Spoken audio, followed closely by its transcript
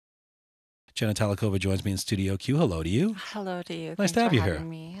Jenna Talackova joins me in Studio Q. Hello to you. Hello to you. Nice Thanks to have for you having here.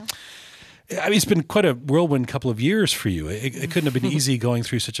 Me. I mean, it's been quite a whirlwind couple of years for you. It couldn't have been easy going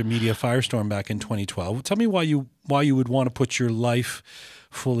through such a media firestorm back in 2012. Tell me why you would want to put your life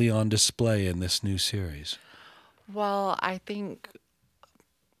fully on display in this new series. Well, I think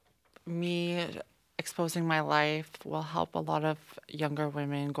me exposing my life will help a lot of younger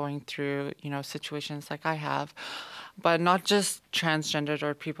women going through, situations like I have, but not just transgendered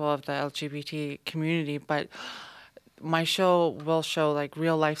or people of the LGBT community, but my show will show like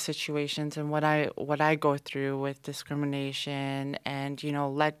real life situations and what I go through with discrimination and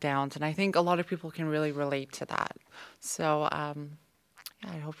letdowns, and I think a lot of people can really relate to that. So yeah,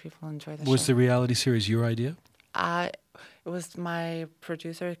 I hope people enjoy the show. Was the reality series your idea? It was my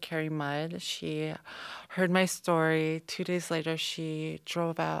producer, Carrie Mudd. She heard my story. 2 days later, she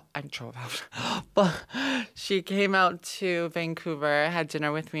drove out. But she came out to Vancouver, had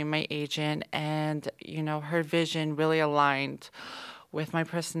dinner with me and my agent, and, her vision really aligned with my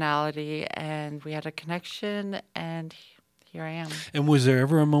personality, and we had a connection, and here I am. And was there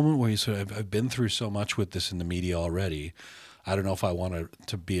ever a moment where you sort of, I've been through so much with this in the media already, I don't know if I want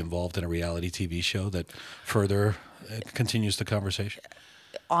to be involved in a reality TV show that further continues the conversation?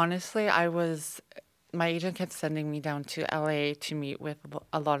 Honestly, my agent kept sending me down to LA to meet with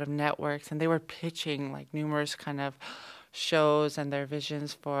a lot of networks, and they were pitching like numerous kind of shows and their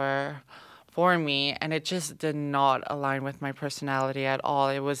visions for me, and it just did not align with my personality at all.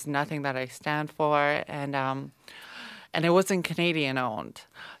 It was nothing that I stand for, and it wasn't Canadian owned.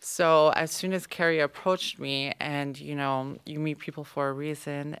 So as soon as Carrie approached me, and you meet people for a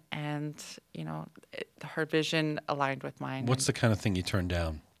reason, and her vision aligned with mine. What's the kind of thing you turned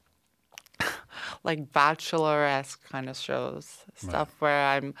down? Like Bachelor-esque kind of shows, stuff where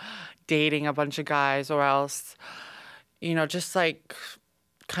I'm dating a bunch of guys, or else, just like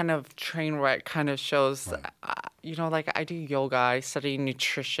kind of train wreck kind of shows. Right. Like I do yoga, I study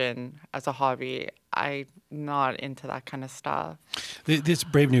nutrition as a hobby. I'm not into that kind of stuff. This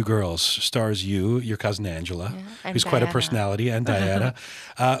Brave New Girls stars you, your cousin Angela, who's Diana. Quite a personality, and Diana.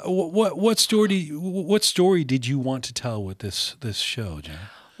 What story did you want to tell with this show, Jen?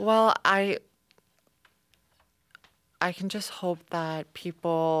 Well, I can just hope that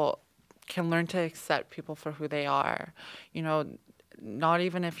people can learn to accept people for who they are. Not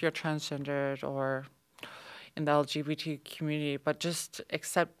even if you're transgendered or in the LGBT community, but just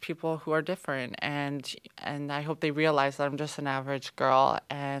accept people who are different. And I hope they realize that I'm just an average girl,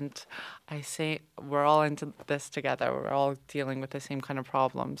 and I say we're all into this together. We're all dealing with the same kind of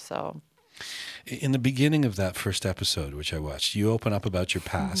problems. So, in the beginning of that first episode, which I watched, you open up about your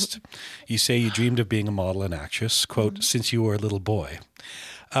past. You say you dreamed of being a model and actress, quote, since you were a little boy.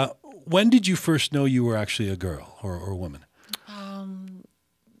 When did you first know you were actually a girl or a woman?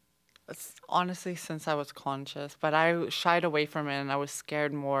 Honestly, since I was conscious, but I shied away from it, and I was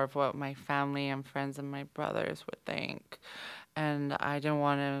scared more of what my family and friends and my brothers would think, and I didn't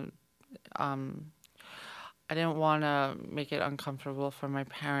want to make it uncomfortable for my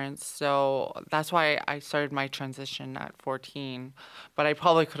parents. So that's why I started my transition at 14. But I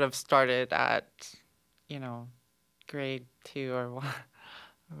probably could have started at, grade 2 or 1,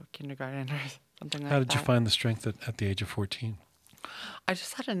 or kindergarten or something like that. How did you find the strength at the age of 14? I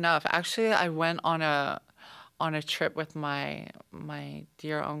just had enough. Actually, I went on a trip with my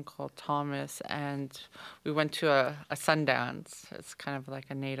dear uncle Thomas, and we went to a Sundance. It's kind of like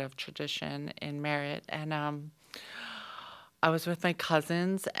a native tradition in Merritt, and I was with my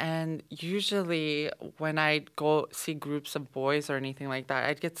cousins, and usually when I'd go see groups of boys or anything like that,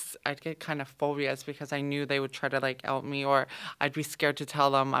 I'd get kind of phobias because I knew they would try to like out me, or I'd be scared to tell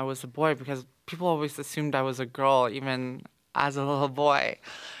them I was a boy because people always assumed I was a girl, even as a little boy.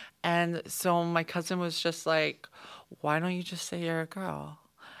 And so my cousin was just like, why don't you just say you're a girl?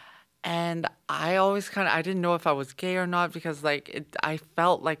 And I always I didn't know if I was gay or not, because I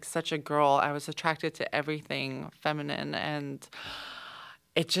felt like such a girl. I was attracted to everything feminine, and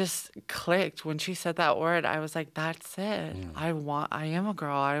it just clicked. When she said that word, I was like, that's it. I am a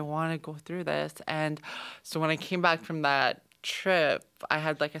girl. I want to go through this. And so when I came back from that trip, I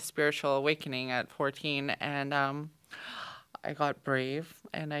had like a spiritual awakening at 14, and I got brave,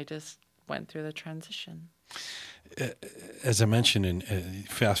 and I just went through the transition. As I mentioned,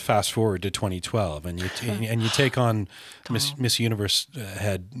 fast forward to 2012, and you take on Miss Universe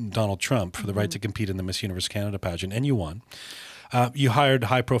head Donald Trump for the right to compete in the Miss Universe Canada pageant, and you won. You hired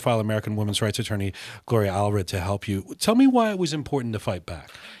high-profile American women's rights attorney Gloria Allred to help you. Tell me why it was important to fight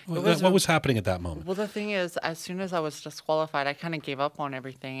back. What was happening at that moment? Well, the thing is, as soon as I was disqualified, I kind of gave up on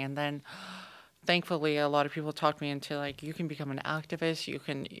everything, and then thankfully, a lot of people talked me into, like, you can become an activist, you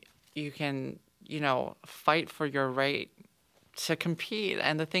can you can, fight for your right to compete.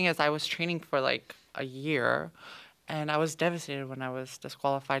 And the thing is, I was training for like a year, and I was devastated when I was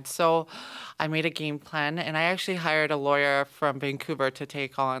disqualified. So I made a game plan, and I actually hired a lawyer from Vancouver to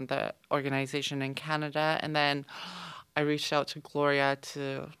take on the organization in Canada. And then I reached out to Gloria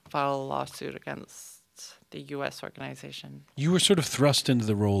to file a lawsuit against the U.S. organization. You were sort of thrust into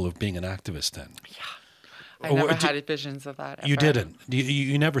the role of being an activist then. Yeah. I never had visions of that. Ever. You didn't?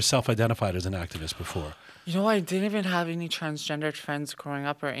 You never self-identified as an activist before? I didn't even have any transgendered friends growing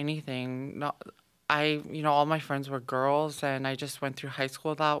up or anything. No, all my friends were girls, and I just went through high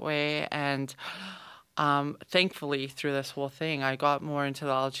school that way. And thankfully, through this whole thing, I got more into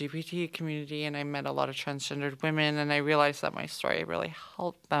the LGBT community, and I met a lot of transgendered women, and I realized that my story really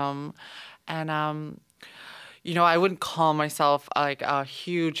helped them. And I wouldn't call myself like a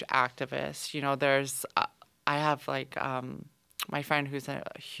huge activist. I have like my friend who's a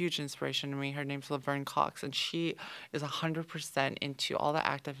huge inspiration to me. Her name's Laverne Cox, and she is 100% into all the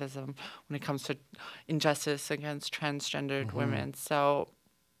activism when it comes to injustice against transgendered women. So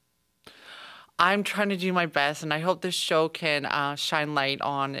I'm trying to do my best, and I hope this show can shine light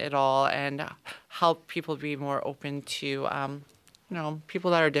on it all and help people be more open to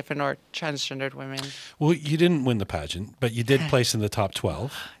people that are different or transgendered women. Well, you didn't win the pageant, but you did place in the top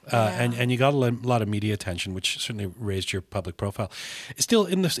 12, and you got a lot of media attention, which certainly raised your public profile. Still,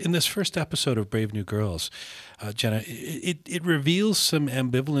 in this first episode of Brave New Girls, Jenna, it reveals some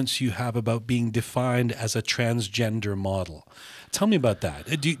ambivalence you have about being defined as a transgender model. Tell me about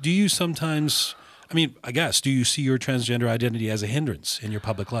that. Do you sometimes... do you see your transgender identity as a hindrance in your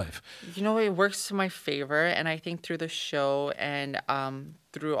public life? It works to my favor, and I think through the show and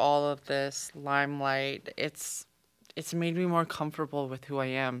through all of this limelight, it's made me more comfortable with who I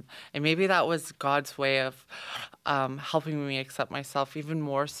am. And maybe that was God's way of helping me accept myself even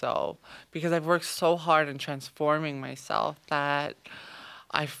more so, because I've worked so hard in transforming myself that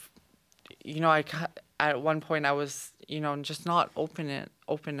at one point I was, just not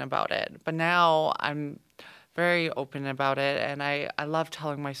open about it. But now I'm very open about it, and I love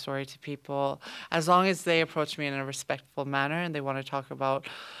telling my story to people. As long as they approach me in a respectful manner and they want to talk about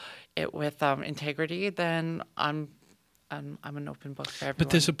it with integrity, then I'm an open book for everyone.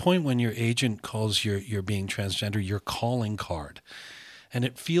 But there's a point when your agent calls your being transgender your calling card, and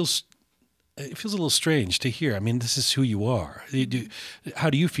it feels a little strange to hear. This is who you are. How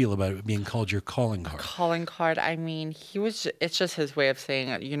do you feel about it being called your calling card? Calling card, it's just his way of saying,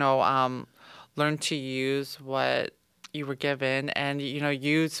 learn to use what you were given, and,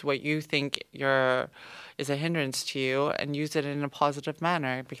 use what you think is a hindrance to you, and use it in a positive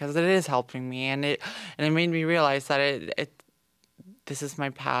manner, because it is helping me. And it made me realize that this is my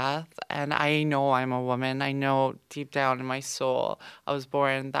path, and I know I'm a woman. I know deep down in my soul I was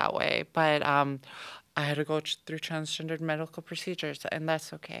born that way, but I had to go through transgendered medical procedures, and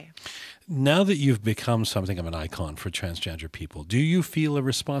that's okay. Now that you've become something of an icon for transgender people, do you feel a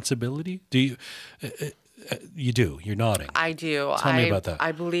responsibility? Do you? You do. You're nodding. I do. Tell me about that.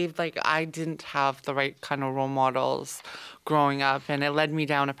 I believe I didn't have the right kind of role models growing up, and it led me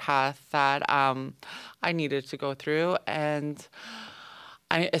down a path that I needed to go through. And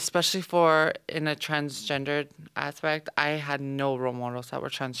especially in a transgendered aspect, I had no role models that were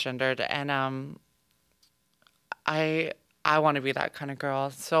transgendered, and I want to be that kind of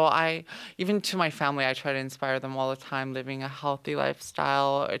girl. So even to my family, I try to inspire them all the time, living a healthy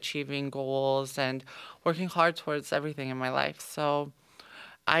lifestyle, achieving goals, and working hard towards everything in my life. So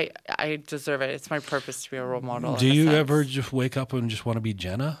I deserve it. It's my purpose to be a role model. Do you ever just wake up and just want to be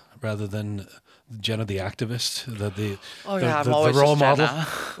Jenna rather than Jenna the activist, the role model?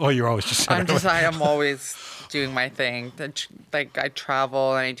 Oh, you're always just Jenna. I'm always doing my thing. Like, I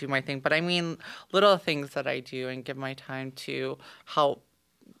travel and I do my thing, but little things that I do and give my time to help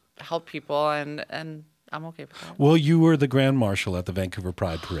people, and I'm okay with that. Well, you were the Grand Marshal at the Vancouver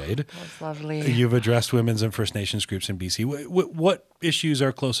Pride Parade. That was lovely. You've addressed women's and First Nations groups in BC. What issues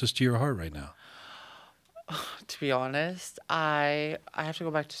are closest to your heart right now? To be honest, I have to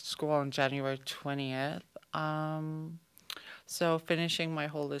go back to school on January 20th. So finishing my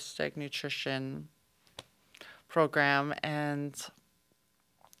holistic nutrition program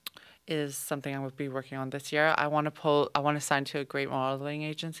is something I would be working on this year. I want to sign to a great modeling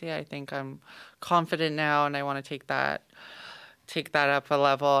agency. I think I'm confident now, and I want to take that up a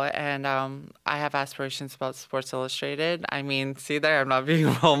level. And I have aspirations about Sports Illustrated. See there, I'm not being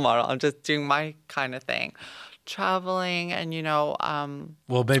a role model. I'm just doing my kind of thing, traveling, and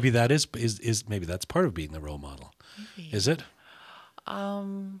Well, maybe maybe that's part of being the role model. Maybe. Is it?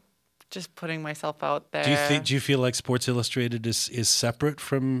 just putting myself out there. Do you feel like Sports Illustrated is separate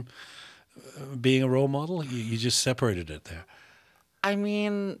from being a role model? You just separated it there. I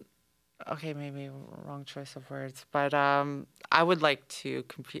mean, okay, maybe wrong choice of words, but I would like to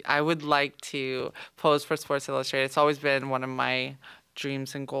compete. I would like to pose for Sports Illustrated. It's always been one of my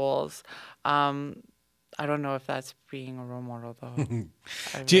dreams and goals. I don't know if that's being a role model, though.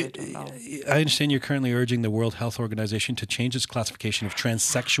 I really don't know. I understand you're currently urging the World Health Organization to change its classification of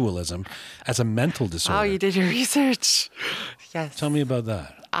transsexualism as a mental disorder. Oh, you did your research. Yes. Tell me about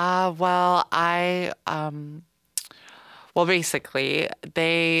that. Well, basically,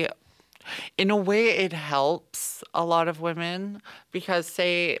 in a way, it helps a lot of women because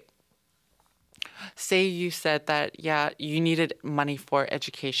say you said that, yeah, you needed money for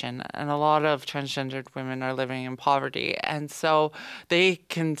education, and a lot of transgendered women are living in poverty. And so the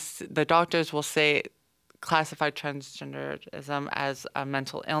doctors will say, classify transgenderism as a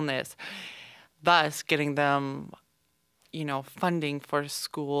mental illness, thus getting them, funding for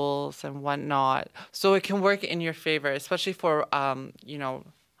schools and whatnot. So it can work in your favor, especially for,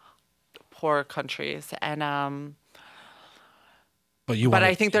 poor countries. And, but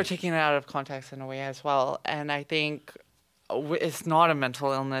I think they're taking it out of context in a way as well. And I think it's not a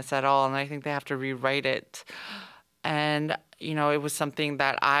mental illness at all. And I think they have to rewrite it. And, it was something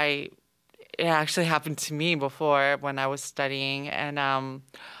that it actually happened to me before when I was studying. And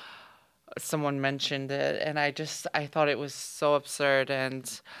someone mentioned it. And I thought it was so absurd.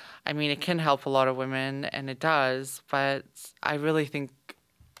 And, I mean, it can help a lot of women, and it does. But I really think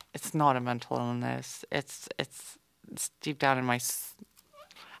it's not a mental illness. It's deep down in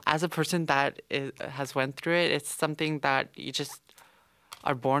as a person that has went through it, it's something that you just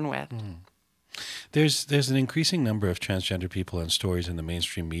are born with. There's an increasing number of transgender people and stories in the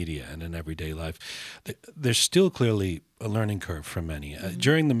mainstream media and in everyday life. There's still clearly a learning curve for many.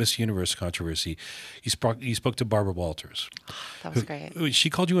 During the Miss Universe controversy, you spoke to Barbara Walters. That was great. She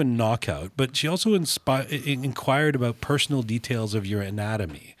called you a knockout, but she also inquired about personal details of your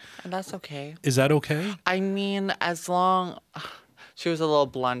anatomy. And that's okay. Is that okay? I mean, she was a little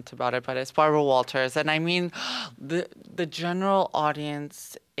blunt about it, but it's Barbara Walters. And I mean, the general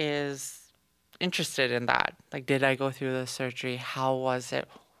audience is interested in that. Like, did I go through the surgery? How was it?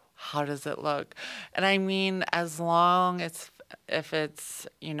 How does it look? And I mean, as long as if it's,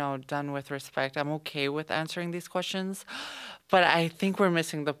 done with respect, I'm okay with answering these questions. But I think we're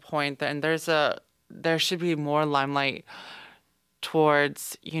missing the point, and there should be more limelight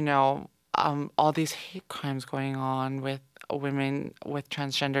towards, all these hate crimes going on with women, with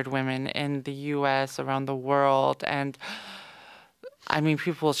transgendered women in the U.S., around the world. And I mean,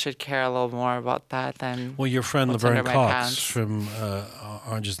 people should care a little more about that than your friend Laverne Cox from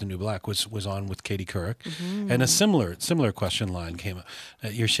Orange is the New Black was on with Katie Couric, and a similar question line came up.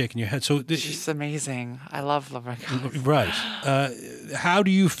 You're shaking your head. So she's amazing. I love Laverne Cox. Right. How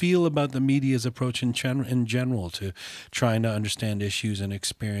do you feel about the media's approach in general to trying to understand issues and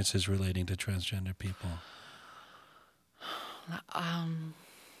experiences relating to transgender people?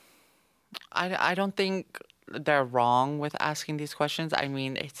 I don't think they're wrong with asking these questions. I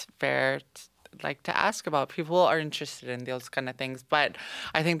mean, it's fair to ask about. People are interested in those kind of things, but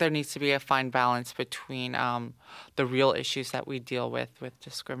I think there needs to be a fine balance between the real issues that we deal with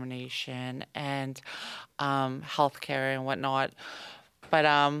discrimination and healthcare and whatnot. But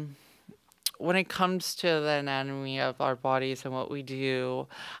when it comes to the anatomy of our bodies and what we do,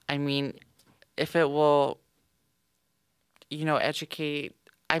 I mean, if it will, educate.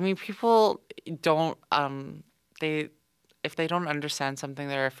 I mean, people don't, if they don't understand something,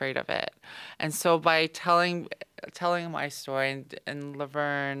 they're afraid of it. And so by telling my story and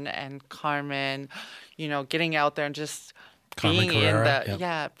Laverne and Carmen, getting out there and just being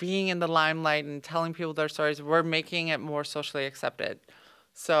in the limelight and telling people their stories, we're making it more socially accepted.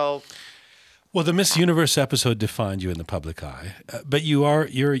 So... Well, the Miss Universe episode defined you in the public eye, but you're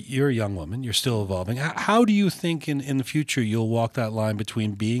a young woman. You're still evolving. How do you think in the future you'll walk that line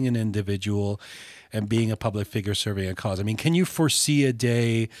between being an individual and being a public figure serving a cause? I mean, can you foresee a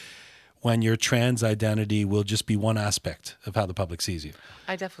day when your trans identity will just be one aspect of how the public sees you?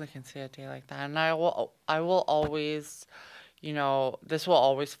 I definitely can see a day like that, and I will always. This will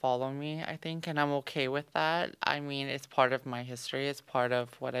always follow me, I think, and I'm okay with that. I mean, it's part of my history. It's part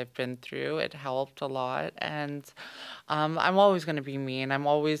of what I've been through. It helped a lot, and I'm always going to be me, and I'm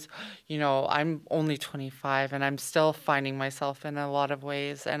always, I'm only 25, and I'm still finding myself in a lot of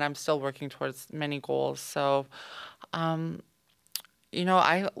ways, and I'm still working towards many goals. So,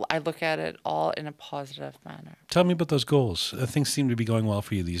 I look at it all in a positive manner. Tell me about those goals. Things seem to be going well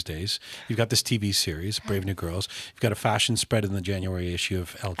for you these days. You've got this TV series, Brave New Girls. You've got a fashion spread in the January issue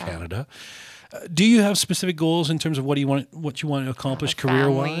of Elle Canada. Do you have specific goals in terms of what you want to accomplish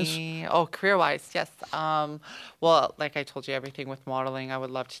career-wise? Oh, career-wise, yes. Well, like I told you, everything with modeling I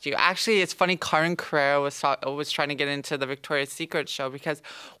would love to do. Actually, it's funny, Karen Carrera was trying to get into the Victoria's Secret show, because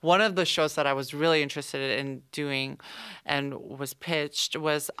one of the shows that I was really interested in doing and was pitched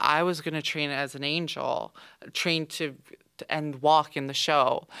was I was going to train as an angel, train to and walk in the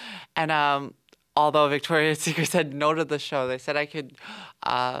show. And although Victoria's Secret said no to the show, they said I could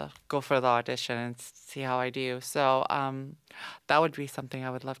go for the audition and see how I do. So that would be something I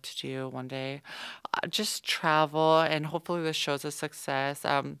would love to do one day. Just travel, and hopefully the show's a success.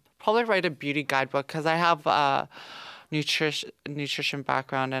 Probably write a beauty guidebook, because I have a nutrition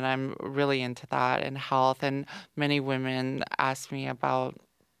background, and I'm really into that and health. And many women ask me about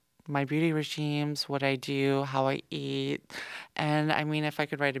my beauty regimes, what I do, how I eat. And I mean, if I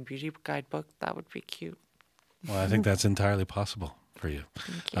could write a beauty guidebook, that would be cute. Well, I think that's entirely possible for you.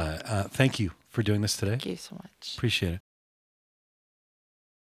 Thank you. Thank you for doing this today. Thank you so much. Appreciate it.